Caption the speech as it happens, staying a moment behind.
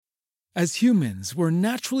As humans, we're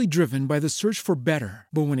naturally driven by the search for better.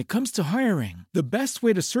 But when it comes to hiring, the best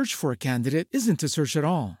way to search for a candidate isn't to search at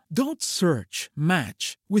all. Don't search,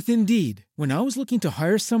 match with Indeed. When I was looking to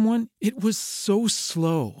hire someone, it was so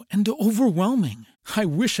slow and overwhelming. I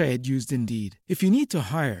wish I had used Indeed. If you need to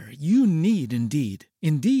hire, you need Indeed.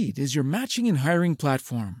 Indeed is your matching and hiring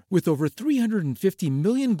platform with over 350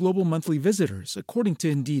 million global monthly visitors, according to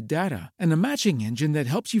Indeed data, and a matching engine that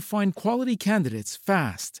helps you find quality candidates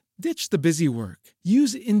fast. Ditch the busy work.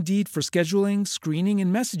 Use Indeed for scheduling, screening,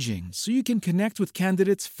 and messaging so you can connect with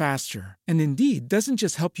candidates faster. And Indeed doesn't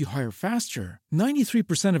just help you hire faster.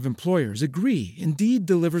 93% of employers agree Indeed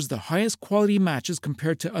delivers the highest quality matches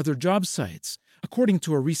compared to other job sites, according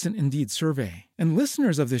to a recent Indeed survey. And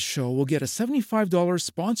listeners of this show will get a $75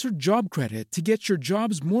 sponsored job credit to get your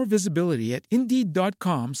jobs more visibility at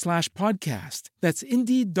Indeed.com/podcast. That's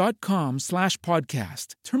Indeed.com/podcast.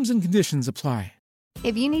 Terms and conditions apply.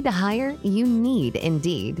 If you need to hire, you need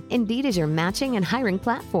Indeed. Indeed is your matching and hiring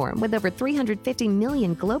platform with over 350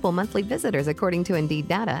 million global monthly visitors, according to Indeed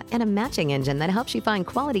data, and a matching engine that helps you find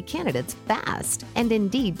quality candidates fast. And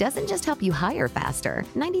Indeed doesn't just help you hire faster.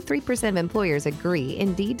 93% of employers agree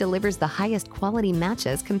Indeed delivers the highest quality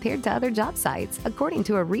matches compared to other job sites, according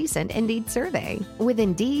to a recent Indeed survey. With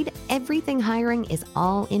Indeed, everything hiring is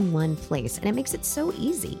all in one place, and it makes it so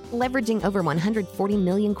easy. Leveraging over 140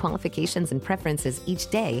 million qualifications and preferences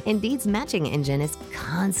each day, Indeed's matching engine is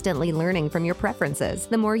constantly learning from your preferences.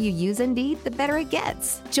 The more you use Indeed, the better it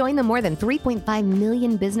gets. Join the more than 3.5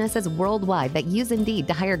 million businesses worldwide that use Indeed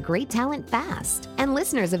to hire great talent fast. And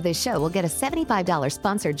listeners of this show will get a $75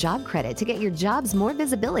 sponsored job credit to get your jobs more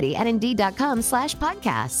visibility at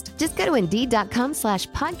Indeed.com/podcast. Just go to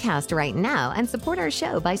Indeed.com/podcast right now and support our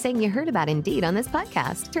show by saying you heard about Indeed on this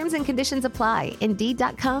podcast. Terms and conditions apply.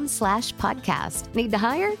 Indeed.com/podcast. Need to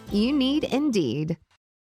hire? You need Indeed.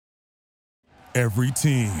 Every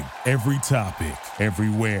team, every topic,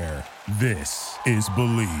 everywhere. This is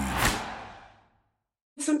Believe.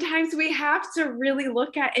 Sometimes we have to really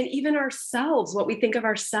look at, and even ourselves, what we think of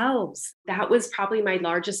ourselves. That was probably my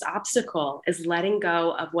largest obstacle, is letting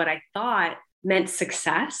go of what I thought meant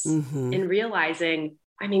success and realizing,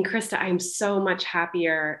 I mean, Krista, I'm so much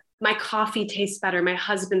happier. My coffee tastes better. My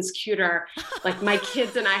husband's cuter. Like my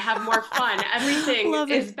kids and I have more fun. Everything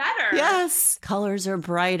is better. Yes. Colors are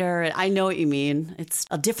brighter. I know what you mean. It's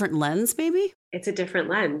a different lens, maybe? It's a different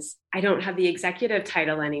lens. I don't have the executive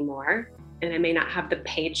title anymore, and I may not have the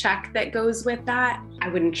paycheck that goes with that. I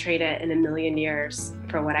wouldn't trade it in a million years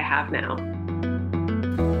for what I have now.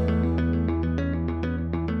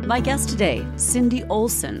 My guest today, Cindy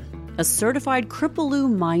Olsen, a certified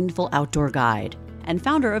Krippaloo mindful outdoor guide and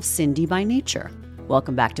founder of Cindy by Nature.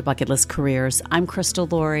 Welcome back to Bucket List Careers. I'm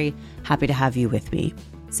Krista Laurie. Happy to have you with me.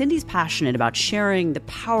 Cindy's passionate about sharing the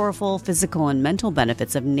powerful physical and mental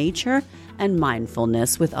benefits of nature and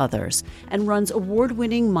mindfulness with others, and runs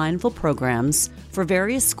award-winning mindful programs for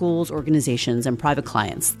various schools, organizations, and private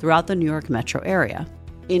clients throughout the New York metro area.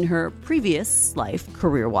 In her previous life,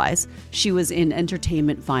 career-wise, she was in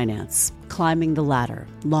entertainment finance, climbing the ladder,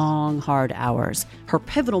 long, hard hours. Her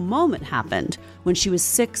pivotal moment happened when she was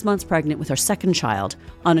 6 months pregnant with her second child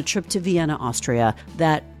on a trip to Vienna, Austria,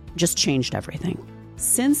 that just changed everything.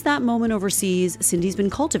 Since that moment overseas, Cindy's been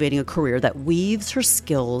cultivating a career that weaves her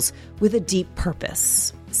skills with a deep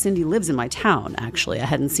purpose. Cindy lives in my town, actually. I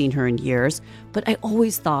hadn't seen her in years, but I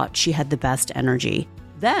always thought she had the best energy.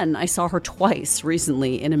 Then I saw her twice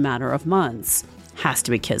recently in a matter of months. Has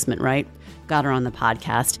to be kismet, right? Got her on the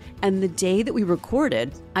podcast. And the day that we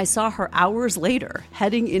recorded, I saw her hours later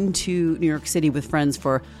heading into New York City with friends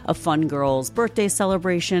for a fun girl's birthday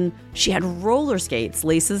celebration. She had roller skates,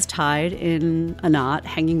 laces tied in a knot,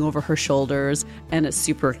 hanging over her shoulders, and a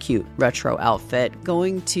super cute retro outfit,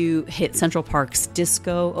 going to hit Central Park's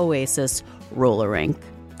Disco Oasis roller rink.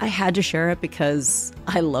 I had to share it because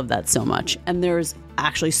I love that so much. And there's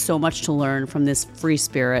actually so much to learn from this free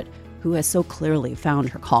spirit who has so clearly found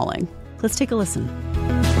her calling. Let's take a listen.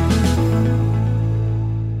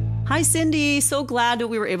 Hi, Cindy. So glad that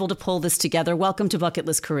we were able to pull this together. Welcome to Bucket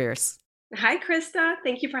List Careers. Hi, Krista.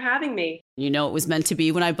 Thank you for having me. You know, it was meant to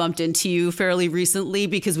be when I bumped into you fairly recently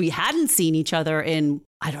because we hadn't seen each other in,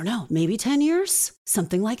 I don't know, maybe 10 years,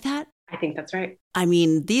 something like that. I think that's right. I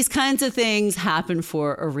mean, these kinds of things happen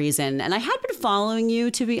for a reason. And I had been following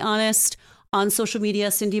you, to be honest, on social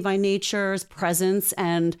media, Cindy by Nature's presence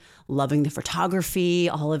and loving the photography,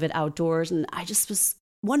 all of it outdoors. And I just was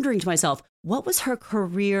wondering to myself, what was her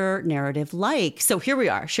career narrative like? So here we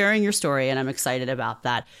are sharing your story, and I'm excited about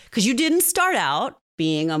that because you didn't start out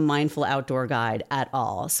being a mindful outdoor guide at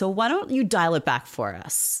all. So why don't you dial it back for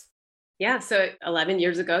us? Yeah. So 11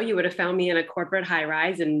 years ago, you would have found me in a corporate high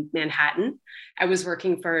rise in Manhattan. I was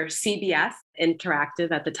working for CBS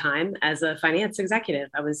Interactive at the time as a finance executive.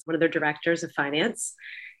 I was one of their directors of finance.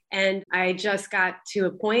 And I just got to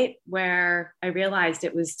a point where I realized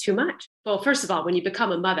it was too much. Well, first of all, when you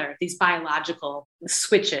become a mother, these biological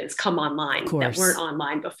switches come online that weren't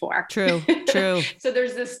online before. True. So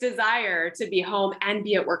there's this desire to be home and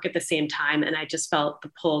be at work at the same time. And I just felt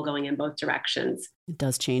the pull going in both directions. It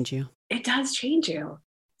does change you. It does change you.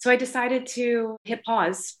 So I decided to hit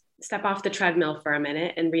pause, step off the treadmill for a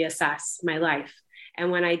minute and reassess my life. And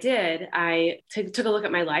when I did, I took a look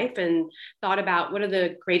at my life and thought about what are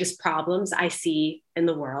the greatest problems I see in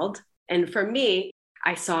the world. And for me,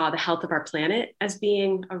 I saw the health of our planet as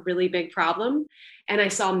being a really big problem. And I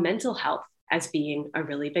saw mental health as being a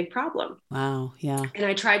really big problem. Wow. Yeah. And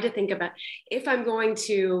I tried to think about if I'm going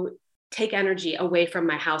to take energy away from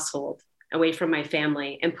my household, away from my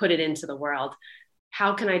family, and put it into the world,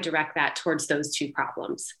 how can I direct that towards those two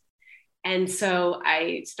problems? And so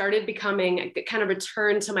I started becoming kind of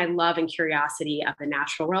return to my love and curiosity of the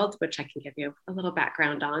natural world, which I can give you a little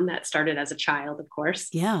background on. That started as a child, of course.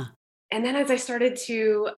 Yeah. And then as I started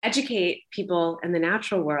to educate people in the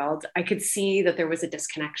natural world, I could see that there was a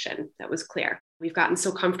disconnection that was clear. We've gotten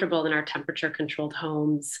so comfortable in our temperature controlled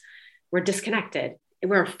homes. We're disconnected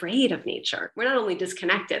and we're afraid of nature. We're not only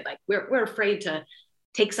disconnected, like we're afraid to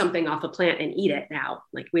take something off a plant and eat it now.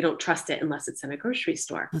 Like we don't trust it unless it's in a grocery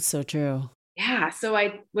store. That's so true. Yeah. So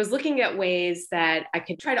I was looking at ways that I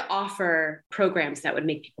could try to offer programs that would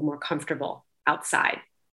make people more comfortable outside.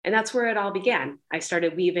 And that's where it all began. I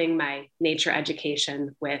started weaving my nature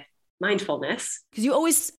education with mindfulness. Because you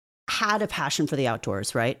always had a passion for the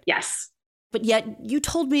outdoors, right? Yes. But yet you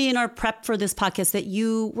told me in our prep for this podcast that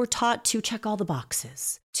you were taught to check all the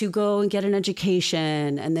boxes, to go and get an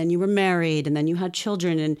education, and then you were married, and then you had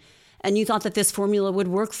children, and you thought that this formula would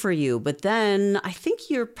work for you. But then I think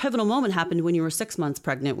your pivotal moment happened when you were 6 months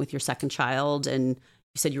pregnant with your second child, and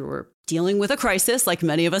you said you were dealing with a crisis like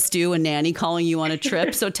many of us do, a nanny calling you on a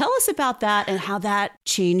trip. So tell us about that and how that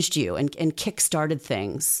changed you and kick-started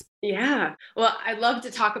things. Yeah. Well, I love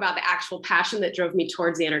to talk about the actual passion that drove me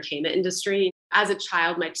towards the entertainment industry. As a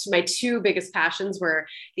child, my two biggest passions were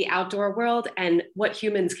the outdoor world and what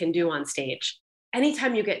humans can do on stage.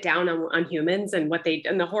 Anytime you get down on humans and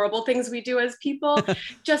and the horrible things we do as people,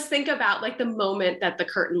 just think about like the moment that the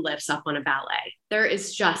curtain lifts up on a ballet. There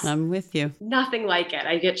is just I'm with you. Nothing like it.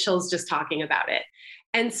 I get chills just talking about it.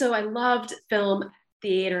 And so I loved film,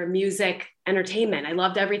 theater, music, entertainment. I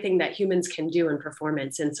loved everything that humans can do in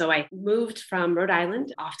performance. And so I moved from Rhode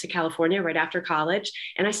Island off to California right after college.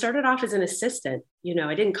 And I started off as an assistant. You know,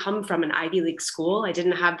 I didn't come from an Ivy League school. I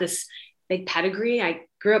didn't have this big pedigree. I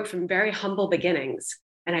grew up from very humble beginnings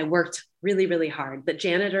and I worked really, really hard. The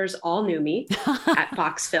janitors all knew me at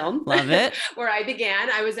Fox Film. Love it. Where I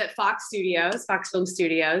began. I was at Fox Film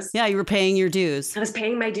Studios. Yeah, you were paying your dues. I was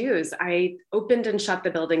paying my dues. I opened and shut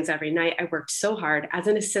the buildings every night. I worked so hard as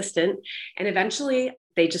an assistant. And eventually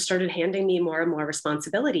they just started handing me more and more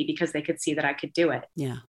responsibility because they could see that I could do it.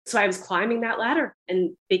 Yeah. So I was climbing that ladder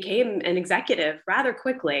and became an executive rather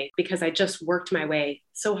quickly because I just worked my way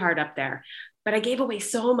so hard up there. But I gave away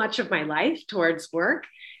so much of my life towards work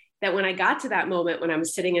that when I got to that moment, when I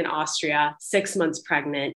was sitting in Austria, 6 months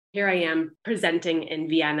pregnant, here I am presenting in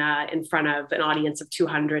Vienna in front of an audience of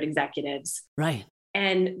 200 executives. Right.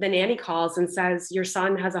 And the nanny calls and says, your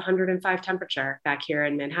son has 105 temperature back here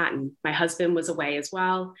in Manhattan. My husband was away as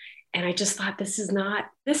well. And I just thought, this is not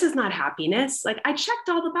happiness. Like I checked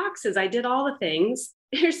all the boxes. I did all the things.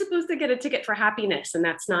 You're supposed to get a ticket for happiness. And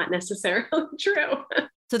that's not necessarily true.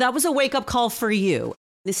 So that was a wake-up call for you.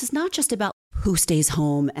 This is not just about who stays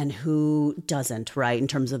home and who doesn't, right? In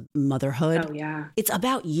terms of motherhood. Oh, yeah. It's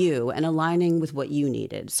about you and aligning with what you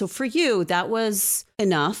needed. So for you, that was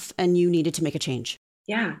enough and you needed to make a change.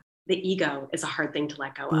 Yeah. The ego is a hard thing to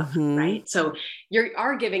let go of, right? So you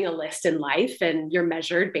are giving a list in life and you're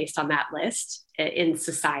measured based on that list in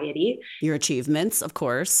society. Your achievements, of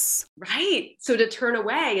course. Right. So to turn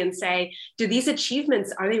away and say, do these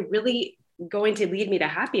achievements, are they really going to lead me to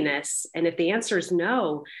happiness? And if the answer is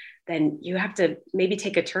no, then you have to maybe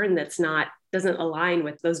take a turn doesn't align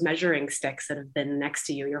with those measuring sticks that have been next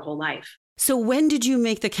to you your whole life. So when did you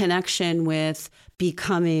make the connection with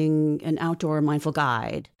becoming an outdoor mindful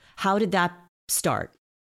guide? How did that start?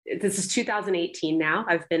 This is 2018 now.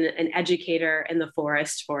 I've been an educator in the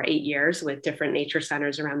forest for 8 years with different nature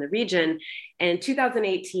centers around the region. And in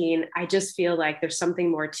 2018, I just feel like there's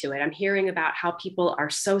something more to it. I'm hearing about how people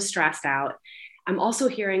are so stressed out. I'm also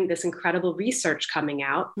hearing this incredible research coming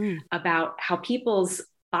out about how people's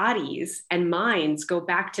bodies and minds go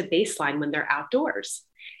back to baseline when they're outdoors.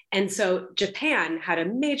 And so Japan had a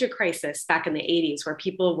major crisis back in the 80s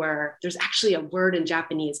where there's actually a word in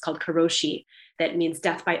Japanese called karoshi that means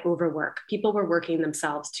death by overwork. People were working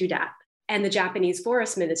themselves to death. And the Japanese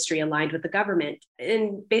Forest Ministry aligned with the government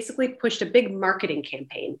and basically pushed a big marketing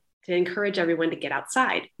campaign to encourage everyone to get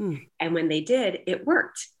outside. And when they did, it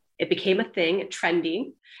worked. It became a thing,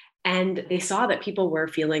 trending. And they saw that people were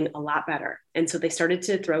feeling a lot better. And so they started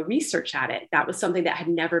to throw research at it. That was something that had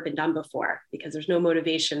never been done before, because there's no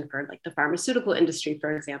motivation for like the pharmaceutical industry,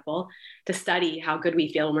 for example, to study how good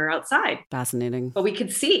we feel when we're outside. Fascinating. But we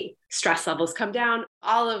could see stress levels come down.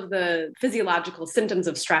 All of the physiological symptoms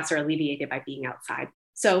of stress are alleviated by being outside.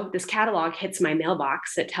 So this catalog hits my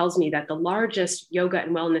mailbox. It tells me that the largest yoga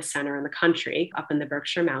and wellness center in the country, up in the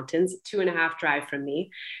Berkshire Mountains, 2.5 drive from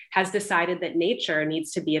me, has decided that nature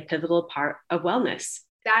needs to be a pivotal part of wellness.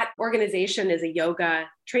 That organization is a yoga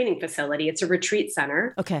training facility. It's a retreat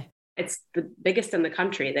center. Okay. It's the biggest in the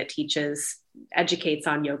country that educates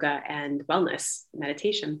on yoga and wellness,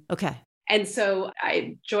 meditation. Okay. And so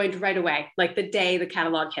I joined right away. Like the day the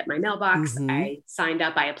catalog hit my mailbox, I signed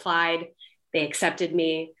up, I applied. They accepted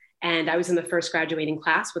me, and I was in the first graduating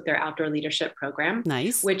class with their outdoor leadership program.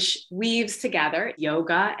 Nice. Which weaves together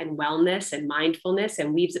yoga and wellness and mindfulness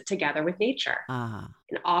and weaves it together with nature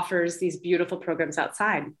and offers these beautiful programs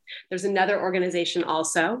outside. There's another organization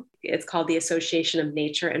also. It's called the Association of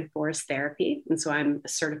Nature and Forest Therapy. And so I'm a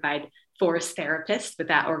certified forest therapist with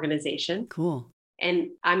that organization. Cool. And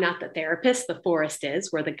I'm not the therapist, the forest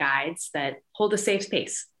is. We're the guides that hold a safe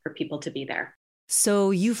space for people to be there.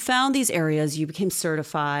 So you found these areas, you became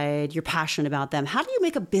certified, you're passionate about them. How do you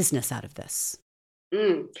make a business out of this?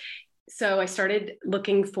 So I started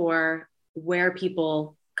looking for where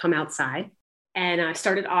people come outside, and I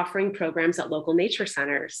started offering programs at local nature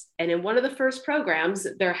centers. And in one of the first programs,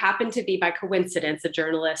 there happened to be, by coincidence, a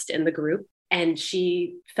journalist in the group. And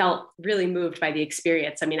she felt really moved by the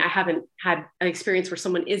experience. I mean, I haven't had an experience where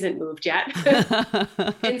someone isn't moved yet.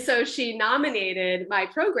 And so she nominated my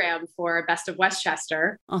program for Best of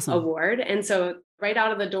Westchester Award. And so right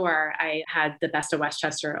out of the door, I had the Best of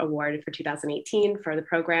Westchester Award for 2018 for the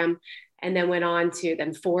program. And then went on to,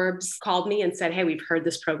 then Forbes called me and said, hey, we've heard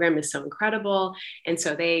this program is so incredible. And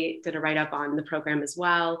so they did a write-up on the program as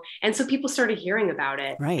well. And so people started hearing about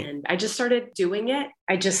it. Right. And I just started doing it.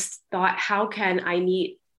 I just thought, how can I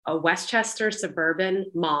meet a Westchester suburban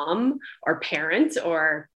mom or parent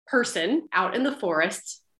or person out in the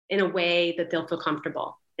forest in a way that they'll feel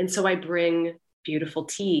comfortable? And so I bring beautiful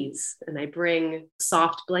teas and I bring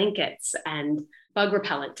soft blankets and bug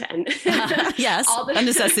repellent and yes, a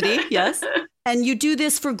necessity. Yes. And you do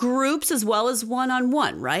this for groups as well as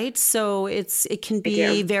one-on-one, right? So it can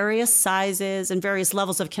be various sizes and various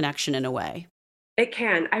levels of connection in a way. It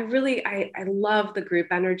can. I love the group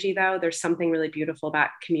energy though. There's something really beautiful about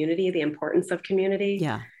community, the importance of community.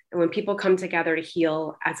 Yeah. And when people come together to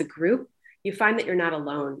heal as a group, you find that you're not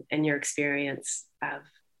alone in your experience of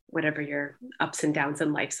whatever your ups and downs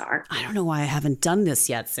in life are. I don't know why I haven't done this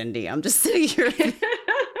yet, Cindy. I'm just sitting here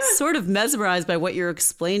sort of mesmerized by what you're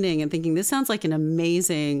explaining and thinking this sounds like an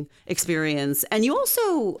amazing experience. And you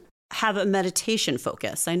also have a meditation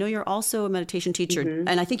focus. I know you're also a meditation teacher,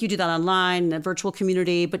 and I think you do that online in a virtual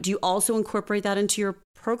community, but do you also incorporate that into your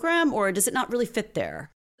program, or does it not really fit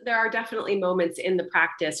there? There are definitely moments in the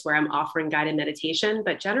practice where I'm offering guided meditation,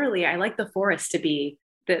 but generally I like the forest to be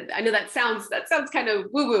I know that sounds kind of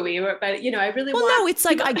woo-woo-y, but I really want. No, it's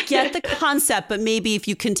like I get the concept, but maybe if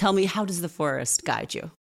you can tell me, how does the forest guide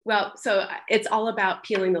you? Well, so it's all about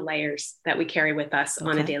peeling the layers that we carry with us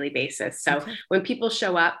on a daily basis. So when people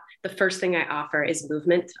show up, the first thing I offer is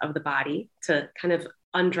movement of the body to kind of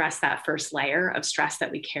undress that first layer of stress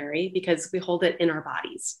that we carry because we hold it in our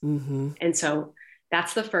bodies. And so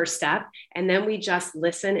that's the first step. And then we just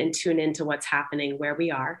listen and tune into what's happening where we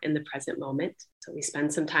are in the present moment. So we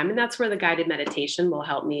spend some time, and that's where the guided meditation will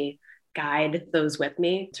help me guide those with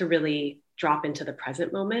me to really drop into the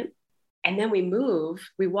present moment. And then we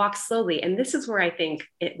walk slowly. And this is where I think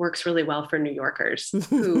it works really well for New Yorkers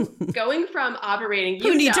who going from operating,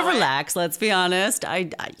 who need to relax, let's be honest.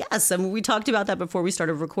 Yes. I mean, we talked about that before we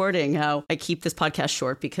started recording, how I keep this podcast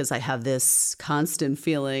short because I have this constant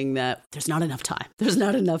feeling that there's not enough time. There's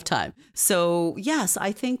not enough time. So yes,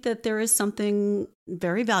 I think that there is something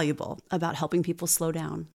very valuable about helping people slow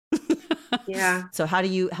down. Yeah. So how do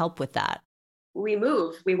you help with that? We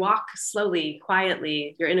walk slowly,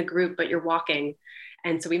 quietly. You're in a group, but you're walking.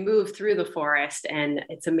 And so we move through the forest, and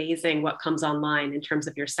it's amazing what comes online in terms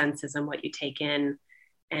of your senses and what you take in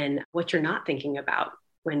and what you're not thinking about.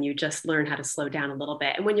 when you just learn how to slow down a little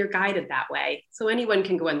bit and when you're guided that way. So anyone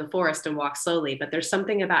can go in the forest and walk slowly, but there's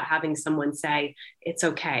something about having someone say, it's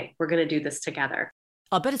okay, we're going to do this together.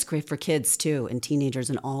 I'll bet it's great for kids too, and teenagers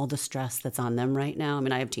and all the stress that's on them right now. I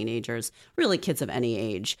mean, I have teenagers, really kids of any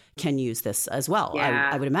age can use this as well, Yeah.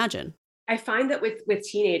 I would imagine. I find that with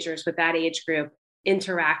teenagers, with that age group,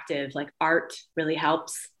 interactive, like art really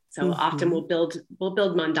helps. So often we'll build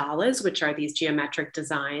mandalas, which are these geometric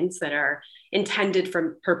designs that are intended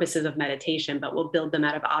for purposes of meditation, but we'll build them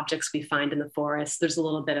out of objects we find in the forest. There's a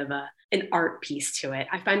little bit of an art piece to it.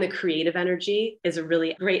 I find the creative energy is a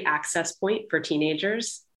really great access point for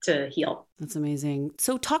teenagers to heal. That's amazing.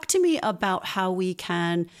 So talk to me about how we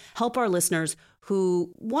can help our listeners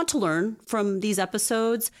who want to learn from these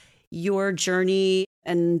episodes, your journey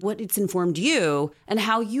and what it's informed you, and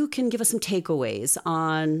how you can give us some takeaways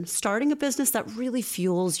on starting a business that really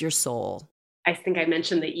fuels your soul. I think I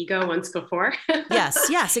mentioned the ego once before.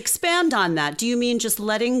 Yes. Expand on that. Do you mean just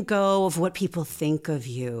letting go of what people think of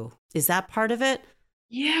you? Is that part of it?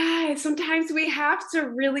 Yeah, sometimes we have to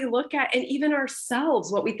really look at, and even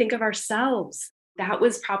ourselves, what we think of ourselves. That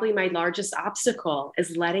was probably my largest obstacle,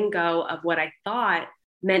 is letting go of what I thought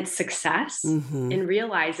meant success and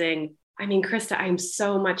realizing, I mean, Krista, I'm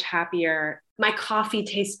so much happier. My coffee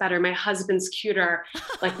tastes better. My husband's cuter.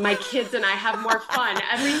 Like my kids and I have more fun.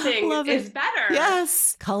 Everything is better.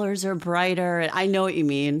 Yes. Colors are brighter. I know what you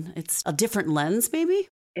mean. It's a different lens, maybe?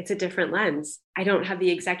 It's a different lens. I don't have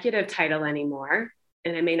the executive title anymore,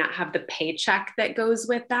 and I may not have the paycheck that goes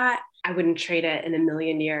with that. I wouldn't trade it in a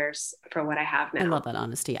million years for what I have now. I love that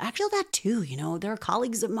honesty. I feel that too. You know, there are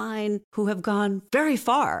colleagues of mine who have gone very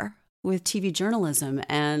far with TV journalism,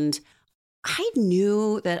 and I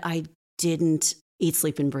knew that I didn't eat,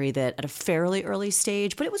 sleep, and breathe it at a fairly early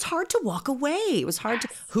stage, but it was hard to walk away. It was hard to,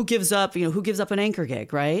 who gives up an anchor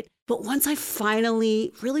gig, right? But once I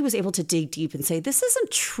finally really was able to dig deep and say, this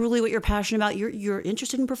isn't truly what you're passionate about. You're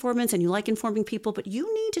interested in performance and you like informing people, but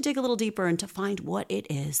you need to dig a little deeper and to find what it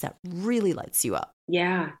is that really lights you up.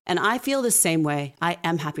 Yeah. And I feel the same way. I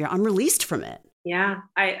am happier. I'm released from it. Yeah,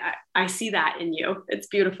 I see that in you. It's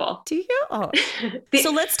beautiful. Do you? Oh. So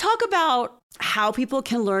let's talk about how people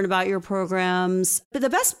can learn about your programs. But the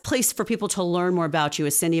best place for people to learn more about you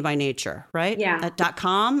is Cindy by Nature, right? Yeah. At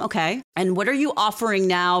 .com. Okay. And what are you offering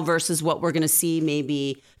now versus what we're going to see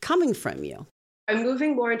maybe coming from you? I'm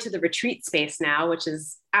moving more into the retreat space now, which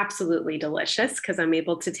is absolutely delicious because I'm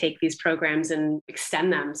able to take these programs and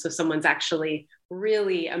extend them. So someone's actually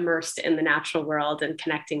really immersed in the natural world and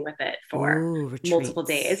connecting with it for multiple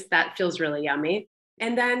days. That feels really yummy.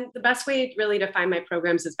 And then the best way really to find my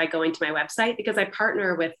programs is by going to my website, because I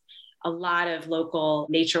partner with a lot of local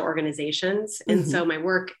nature organizations. And so my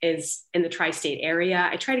work is in the tri-state area.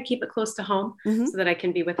 I try to keep it close to home so that I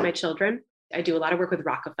can be with my children. I do a lot of work with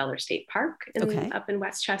Rockefeller State Park up in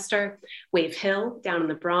Westchester, Wave Hill down in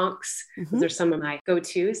the Bronx. Those are some of my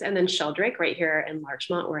go-tos. And then Sheldrake right here in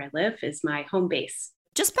Larchmont, where I live, is my home base.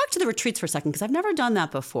 Just back to the retreats for a second, because I've never done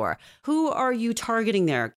that before. Who are you targeting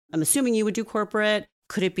there? I'm assuming you would do corporate.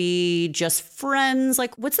 Could it be just friends?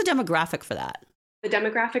 Like, what's the demographic for that? The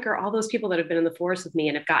demographic are all those people that have been in the forest with me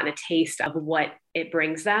and have gotten a taste of what it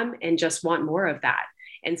brings them and just want more of that.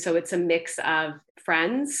 And so it's a mix of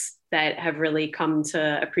friends that have really come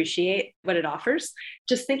to appreciate what it offers.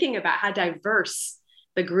 Just thinking about how diverse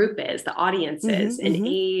the group is, the audience is, in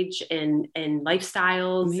age and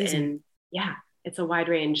lifestyles. Amazing. And yeah, it's a wide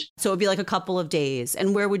range. So it would be like a couple of days.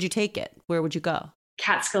 And where would you take it? Where would you go?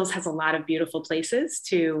 Catskills has a lot of beautiful places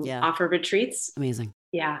to offer retreats. Amazing.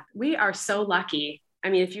 Yeah, we are so lucky. I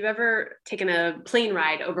mean, if you've ever taken a plane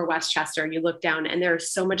ride over Westchester, you look down and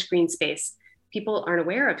there's so much green space. People aren't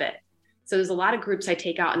aware of it. So there's a lot of groups I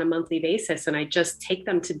take out on a monthly basis, and I just take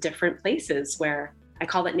them to different places where I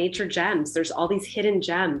call it nature gems. There's all these hidden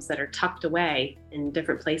gems that are tucked away in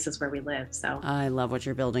different places where we live. So I love what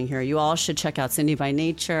you're building here. You all should check out Cindy by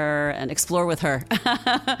Nature and explore with her.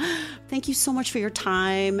 Thank you so much for your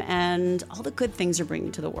time and all the good things you're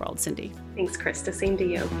bringing to the world, Cindy. Thanks, Krista. Same to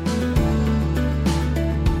you.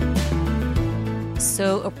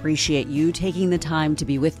 So appreciate you taking the time to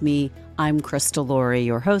be with me. I'm Krista Laurie,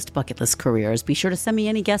 your host, Bucket List Careers. Be sure to send me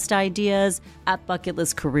any guest ideas at Bucket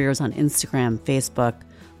List Careers on Instagram, Facebook,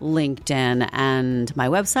 LinkedIn, and my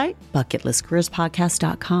website,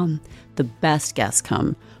 bucketlistcareerspodcast.com. The best guests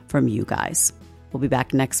come from you guys. We'll be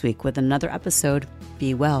back next week with another episode.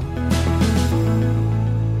 Be well.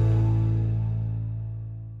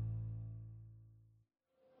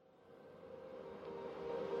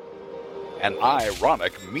 An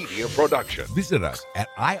ironic media production. Visit us at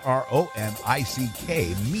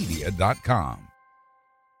IRONICKmedia.com.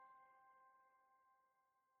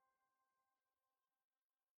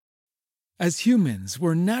 As humans,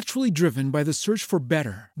 we're naturally driven by the search for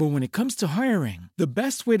better. But when it comes to hiring, the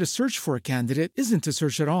best way to search for a candidate isn't to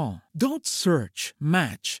search at all. Don't search,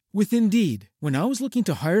 match with Indeed. When I was looking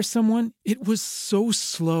to hire someone, it was so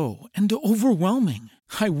slow and overwhelming.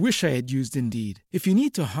 I wish I had used Indeed. If you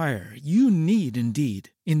need to hire, you need Indeed.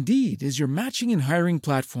 Indeed is your matching and hiring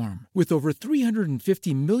platform with over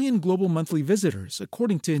 350 million global monthly visitors,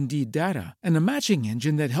 according to Indeed data, and a matching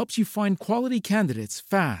engine that helps you find quality candidates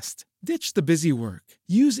fast. Ditch the busy work.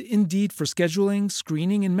 Use Indeed for scheduling,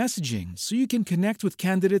 screening, and messaging so you can connect with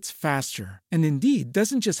candidates faster. And Indeed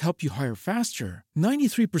doesn't just help you hire faster.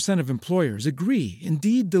 93% of employers agree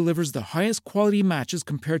Indeed delivers the highest quality matches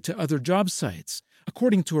compared to other job sites,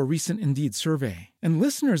 according to a recent Indeed survey. And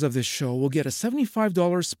listeners of this show will get a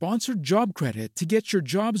 $75 sponsored job credit to get your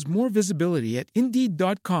jobs more visibility at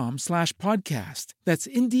Indeed.com/podcast. That's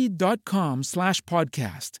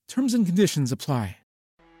Indeed.com/podcast. Terms and conditions apply.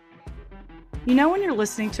 You know when you're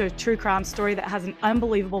listening to a true crime story that has an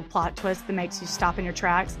unbelievable plot twist that makes you stop in your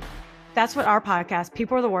tracks? That's what our podcast,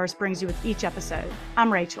 People Are the Worst, brings you with each episode.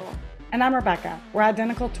 I'm Rachel. And I'm Rebecca. We're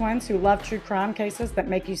identical twins who love true crime cases that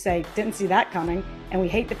make you say, didn't see that coming, and we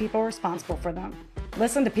hate the people responsible for them.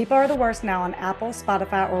 Listen to People Are the Worst now on Apple,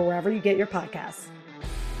 Spotify, or wherever you get your podcasts.